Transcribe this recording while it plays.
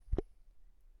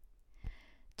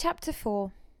Chapter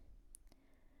 4.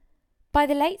 By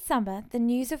the late summer, the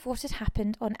news of what had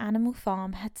happened on Animal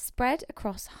Farm had spread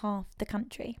across half the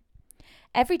country.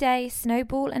 Every day,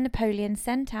 Snowball and Napoleon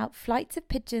sent out flights of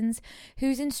pigeons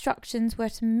whose instructions were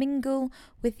to mingle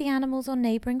with the animals on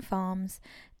neighbouring farms,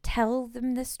 tell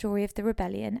them the story of the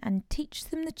rebellion, and teach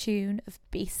them the tune of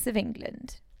Beasts of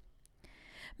England.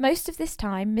 Most of this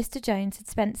time, Mr. Jones had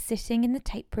spent sitting in the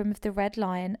tape-room of the Red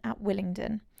Lion at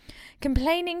Willingdon,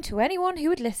 complaining to anyone who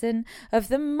would listen of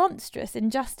the monstrous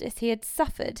injustice he had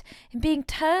suffered in being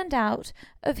turned out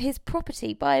of his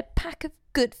property by a pack of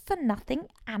good-for-nothing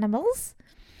animals.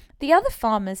 The other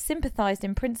farmers sympathised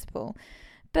in principle,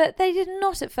 but they did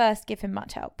not at first give him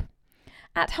much help.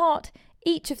 At heart,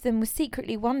 each of them was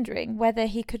secretly wondering whether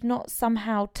he could not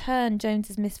somehow turn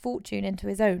Jones's misfortune into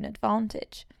his own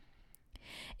advantage.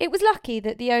 It was lucky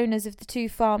that the owners of the two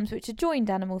farms which adjoined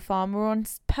Animal Farm were on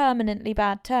permanently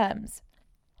bad terms.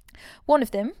 One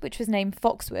of them, which was named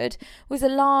Foxwood, was a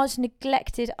large,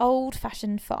 neglected,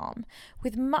 old-fashioned farm,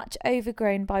 with much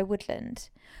overgrown by woodland,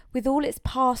 with all its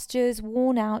pastures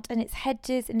worn out and its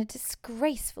hedges in a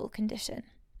disgraceful condition.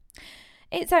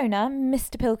 Its owner,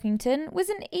 Mr. Pilkington, was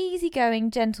an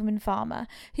easy-going gentleman farmer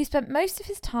who spent most of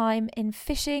his time in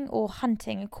fishing or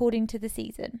hunting according to the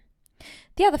season.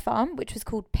 The other farm, which was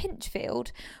called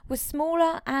Pinchfield, was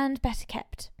smaller and better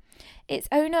kept. Its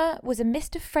owner was a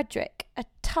Mr. Frederick, a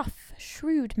tough,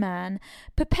 shrewd man,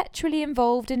 perpetually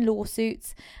involved in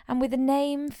lawsuits and with a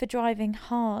name for driving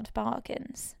hard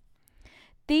bargains.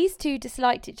 These two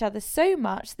disliked each other so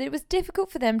much that it was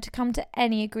difficult for them to come to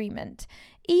any agreement,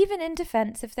 even in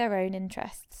defence of their own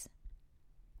interests.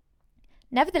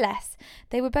 Nevertheless,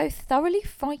 they were both thoroughly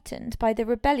frightened by the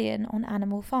rebellion on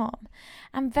Animal Farm,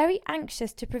 and very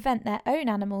anxious to prevent their own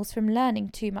animals from learning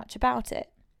too much about it.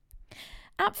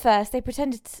 At first, they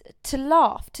pretended to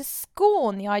laugh, to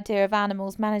scorn the idea of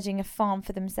animals managing a farm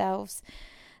for themselves.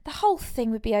 The whole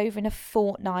thing would be over in a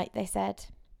fortnight, they said.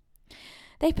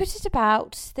 They put it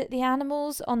about that the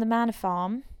animals on the Manor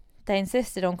Farm, they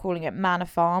insisted on calling it Manor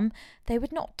Farm, they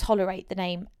would not tolerate the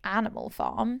name Animal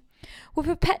Farm, were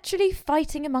perpetually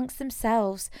fighting amongst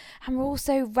themselves and were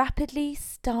also rapidly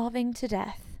starving to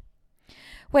death.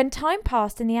 When time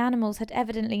passed and the animals had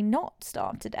evidently not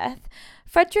starved to death,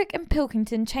 Frederick and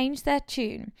Pilkington changed their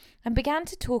tune and began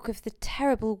to talk of the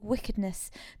terrible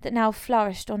wickedness that now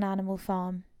flourished on Animal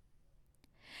Farm.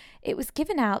 It was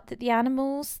given out that the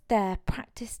animals there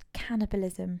practised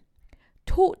cannibalism,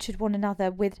 tortured one another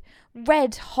with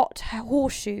red-hot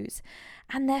horseshoes,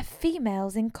 and their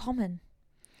females in common.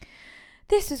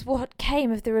 This was what came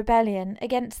of the rebellion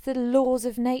against the laws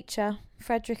of nature,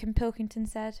 Frederick and Pilkington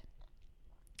said.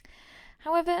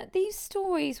 However, these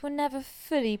stories were never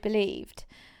fully believed.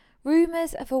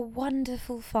 Rumours of a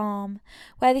wonderful farm,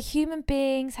 where the human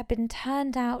beings had been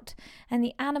turned out and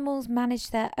the animals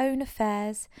managed their own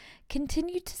affairs,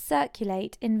 continued to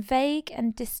circulate in vague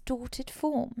and distorted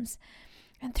forms,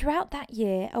 and throughout that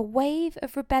year a wave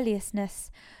of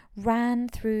rebelliousness ran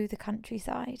through the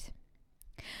countryside.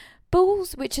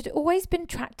 Bulls, which had always been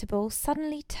tractable,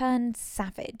 suddenly turned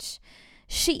savage.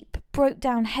 Sheep broke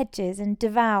down hedges and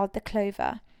devoured the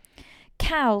clover.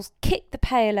 Cows kicked the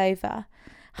pail over.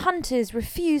 Hunters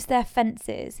refused their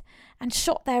fences and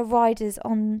shot their riders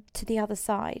on to the other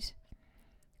side.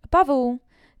 Above all,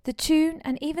 the tune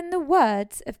and even the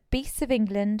words of Beasts of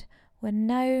England were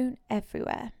known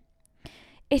everywhere.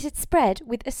 It had spread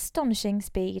with astonishing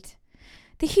speed.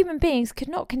 The human beings could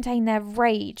not contain their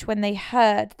rage when they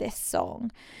heard this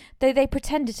song, though they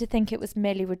pretended to think it was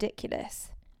merely ridiculous.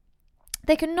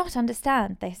 They could not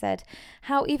understand, they said,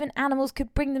 how even animals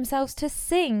could bring themselves to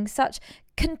sing such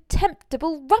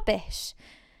contemptible rubbish.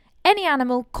 Any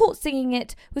animal caught singing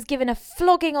it was given a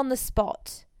flogging on the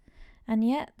spot. And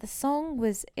yet the song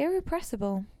was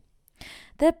irrepressible.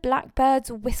 The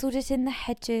blackbirds whistled it in the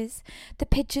hedges, the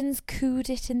pigeons cooed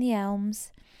it in the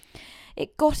elms.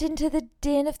 It got into the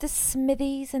din of the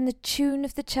smithies and the tune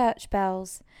of the church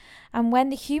bells, and when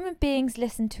the human beings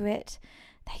listened to it,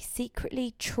 they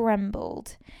secretly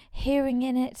trembled, hearing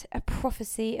in it a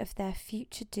prophecy of their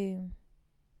future doom.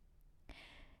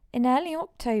 In early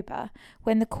October,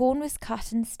 when the corn was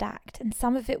cut and stacked, and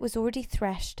some of it was already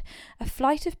threshed, a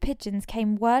flight of pigeons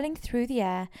came whirling through the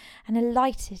air and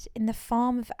alighted in the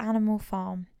farm of Animal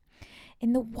Farm,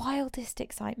 in the wildest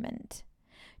excitement.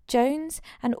 Jones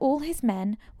and all his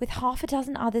men, with half a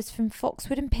dozen others from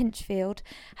Foxwood and Pinchfield,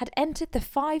 had entered the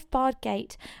 5-barred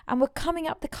gate and were coming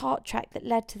up the cart track that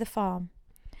led to the farm.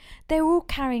 They were all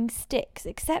carrying sticks,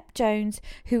 except Jones,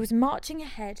 who was marching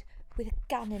ahead with a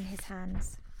gun in his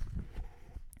hands.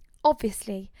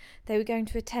 Obviously, they were going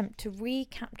to attempt to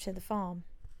recapture the farm.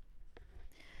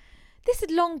 This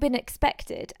had long been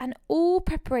expected, and all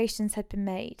preparations had been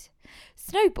made.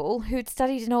 Snowball, who had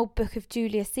studied an old book of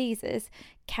Julius Caesar's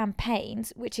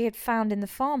campaigns, which he had found in the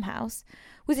farmhouse,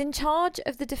 was in charge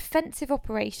of the defensive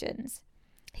operations.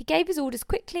 He gave his orders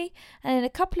quickly, and in a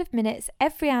couple of minutes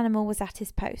every animal was at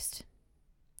his post.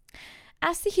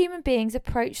 As the human beings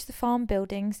approached the farm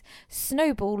buildings,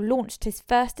 Snowball launched his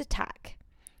first attack.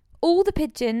 All the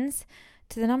pigeons,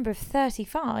 to the number of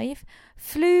 35,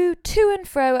 flew to and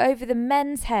fro over the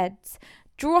men's heads,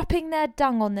 dropping their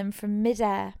dung on them from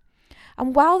mid-air.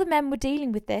 And while the men were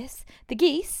dealing with this, the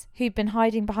geese, who'd been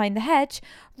hiding behind the hedge,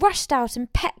 rushed out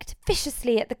and pecked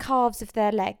viciously at the calves of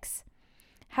their legs.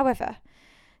 However,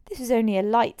 this was only a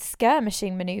light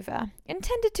skirmishing manoeuvre,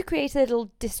 intended to create a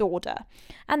little disorder,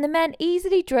 and the men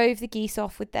easily drove the geese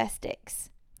off with their sticks.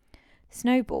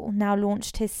 Snowball now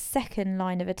launched his second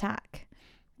line of attack.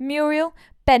 Muriel,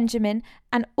 Benjamin,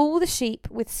 and all the sheep,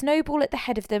 with Snowball at the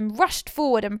head of them, rushed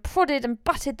forward and prodded and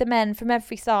butted the men from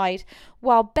every side,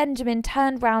 while Benjamin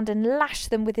turned round and lashed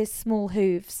them with his small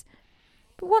hooves.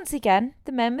 But once again,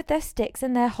 the men with their sticks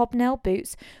and their hobnail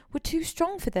boots were too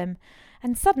strong for them,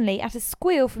 and suddenly, at a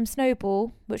squeal from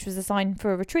Snowball, which was a sign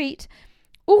for a retreat,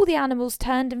 all the animals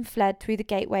turned and fled through the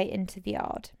gateway into the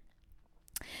yard.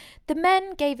 The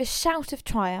men gave a shout of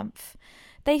triumph.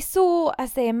 They saw,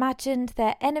 as they imagined,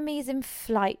 their enemies in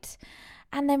flight,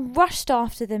 and then rushed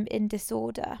after them in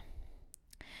disorder.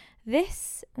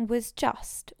 This was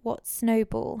just what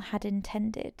Snowball had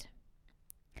intended.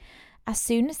 As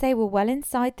soon as they were well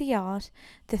inside the yard,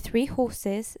 the 3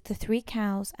 horses, the 3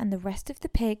 cows, and the rest of the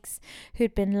pigs, who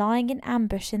had been lying in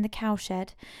ambush in the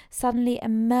cowshed, suddenly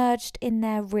emerged in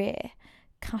their rear,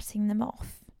 cutting them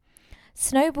off.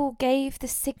 Snowball gave the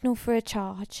signal for a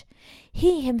charge.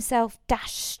 He himself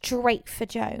dashed straight for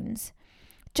Jones.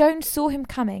 Jones saw him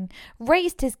coming,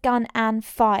 raised his gun and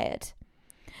fired.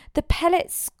 The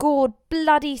pellets scored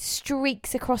bloody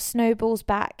streaks across Snowball's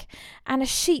back, and a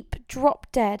sheep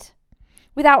dropped dead.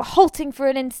 Without halting for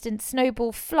an instant,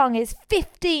 Snowball flung his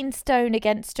 15 stone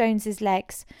against Jones's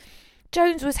legs.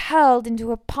 Jones was hurled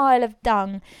into a pile of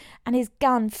dung, and his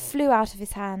gun flew out of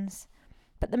his hands.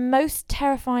 But the most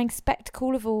terrifying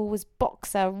spectacle of all was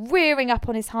Boxer rearing up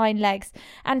on his hind legs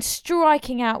and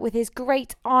striking out with his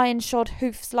great iron-shod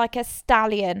hoofs like a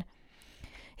stallion.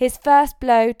 His first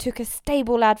blow took a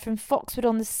stable lad from Foxwood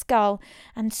on the skull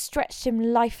and stretched him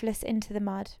lifeless into the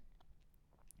mud.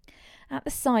 At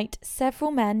the sight, several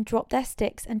men dropped their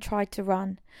sticks and tried to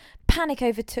run. Panic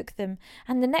overtook them,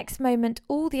 and the next moment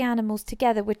all the animals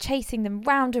together were chasing them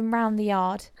round and round the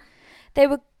yard. They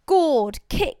were gored,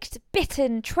 kicked,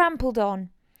 bitten, trampled on.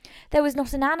 There was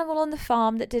not an animal on the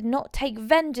farm that did not take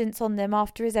vengeance on them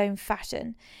after his own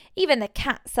fashion. Even the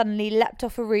cat suddenly leapt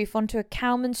off a roof onto a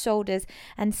cowman's shoulders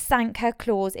and sank her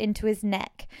claws into his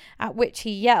neck, at which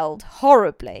he yelled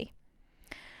horribly.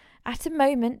 At a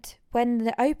moment when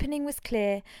the opening was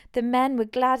clear, the men were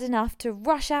glad enough to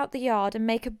rush out the yard and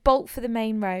make a bolt for the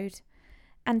main road.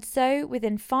 And so,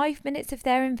 within 5 minutes of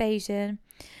their invasion,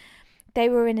 they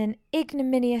were in an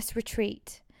ignominious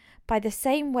retreat, by the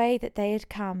same way that they had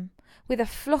come, with a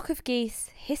flock of geese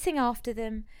hissing after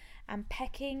them and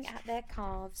pecking at their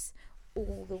calves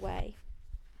all the way.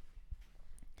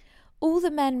 All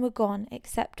the men were gone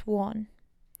except one.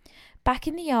 Back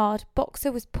in the yard,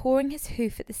 Boxer was pawing his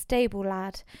hoof at the stable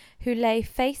lad, who lay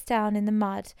face down in the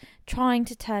mud, trying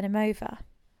to turn him over.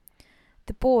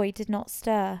 The boy did not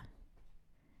stir.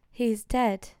 "He is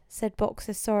dead," said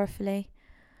Boxer sorrowfully.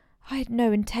 "I had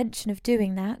no intention of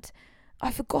doing that.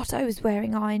 I forgot I was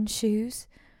wearing iron shoes.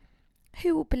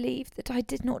 Who will believe that I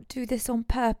did not do this on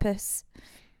purpose?"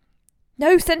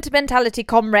 "No sentimentality,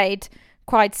 comrade!"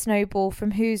 cried Snowball,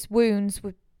 from whose wounds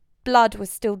blood was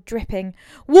still dripping.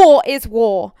 "War is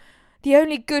war. The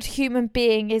only good human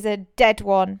being is a dead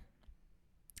one."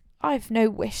 "I've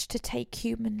no wish to take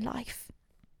human life,"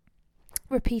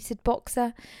 repeated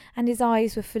Boxer, and his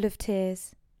eyes were full of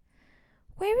tears.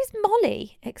 "Where is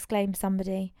Molly?" exclaimed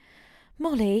somebody.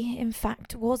 Molly, in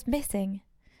fact, was missing.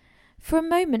 For a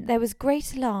moment there was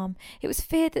great alarm. It was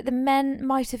feared that the men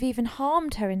might have even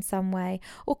harmed her in some way,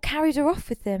 or carried her off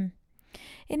with them.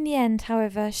 In the end,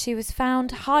 however, she was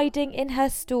found hiding in her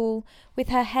stall, with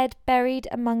her head buried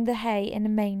among the hay in a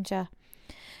manger.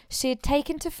 She had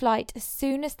taken to flight as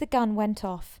soon as the gun went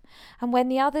off, and when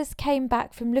the others came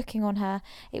back from looking on her,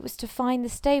 it was to find the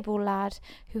stable lad,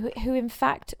 who in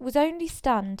fact was only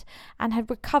stunned, and had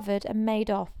recovered and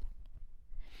made off.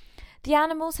 The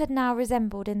animals had now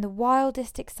resembled in the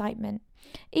wildest excitement,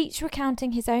 each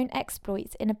recounting his own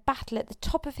exploits in a battle at the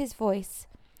top of his voice.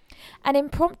 An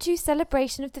impromptu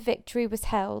celebration of the victory was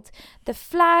held. The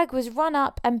flag was run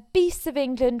up and Beasts of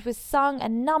England was sung a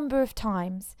number of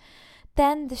times.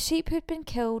 Then the sheep who had been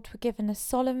killed were given a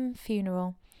solemn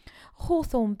funeral. A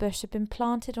hawthorn bush had been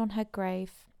planted on her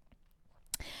grave.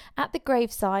 At the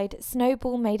graveside,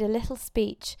 Snowball made a little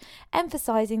speech,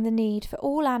 emphasising the need for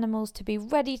all animals to be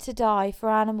ready to die for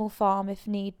Animal Farm if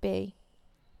need be.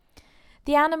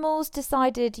 The animals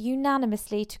decided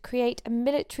unanimously to create a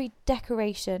military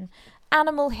decoration,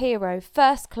 Animal Hero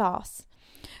First Class,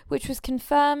 which was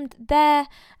confirmed there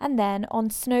and then on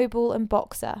Snowball and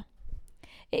Boxer.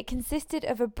 It consisted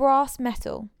of a brass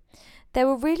medal. There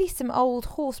were really some old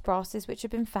horse brasses which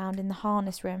had been found in the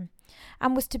harness room,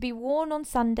 and was to be worn on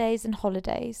Sundays and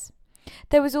holidays.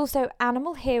 There was also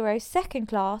Animal Hero Second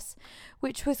Class,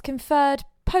 which was conferred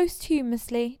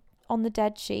posthumously on the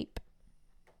dead sheep.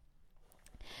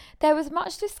 There was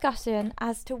much discussion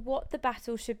as to what the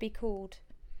battle should be called.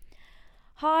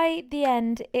 By the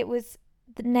end, it was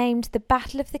named the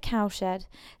Battle of the Cowshed,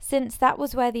 since that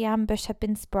was where the ambush had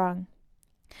been sprung.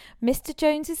 Mr.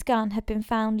 Jones's gun had been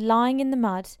found lying in the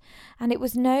mud, and it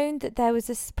was known that there was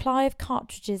a supply of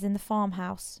cartridges in the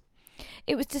farmhouse.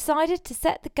 It was decided to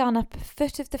set the gun up at the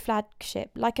foot of the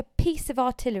flagship like a piece of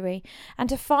artillery, and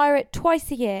to fire it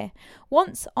twice a year,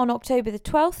 once on October the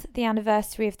 12th, the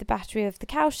anniversary of the Battle of the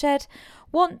Cowshed,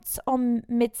 once on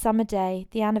Midsummer Day,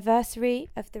 the anniversary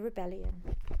of the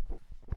rebellion.